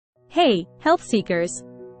Hey, health seekers!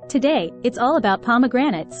 Today, it's all about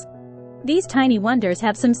pomegranates. These tiny wonders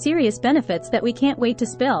have some serious benefits that we can't wait to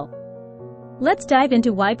spill. Let's dive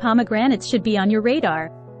into why pomegranates should be on your radar.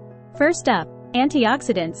 First up,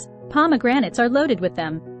 antioxidants. Pomegranates are loaded with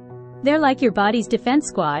them. They're like your body's defense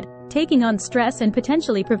squad, taking on stress and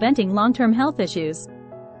potentially preventing long-term health issues.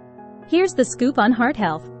 Here's the scoop on heart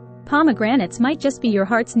health. Pomegranates might just be your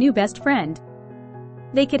heart's new best friend.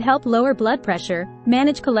 They could help lower blood pressure,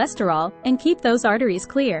 manage cholesterol, and keep those arteries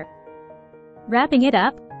clear. Wrapping it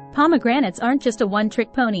up, pomegranates aren't just a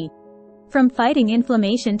one-trick pony. From fighting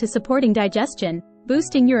inflammation to supporting digestion,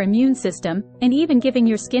 boosting your immune system, and even giving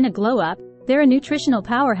your skin a glow-up, they're a nutritional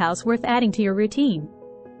powerhouse worth adding to your routine.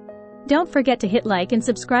 Don't forget to hit like and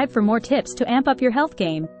subscribe for more tips to amp up your health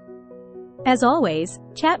game. As always,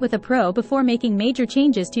 chat with a pro before making major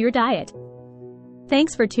changes to your diet.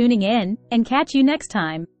 Thanks for tuning in, and catch you next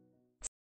time.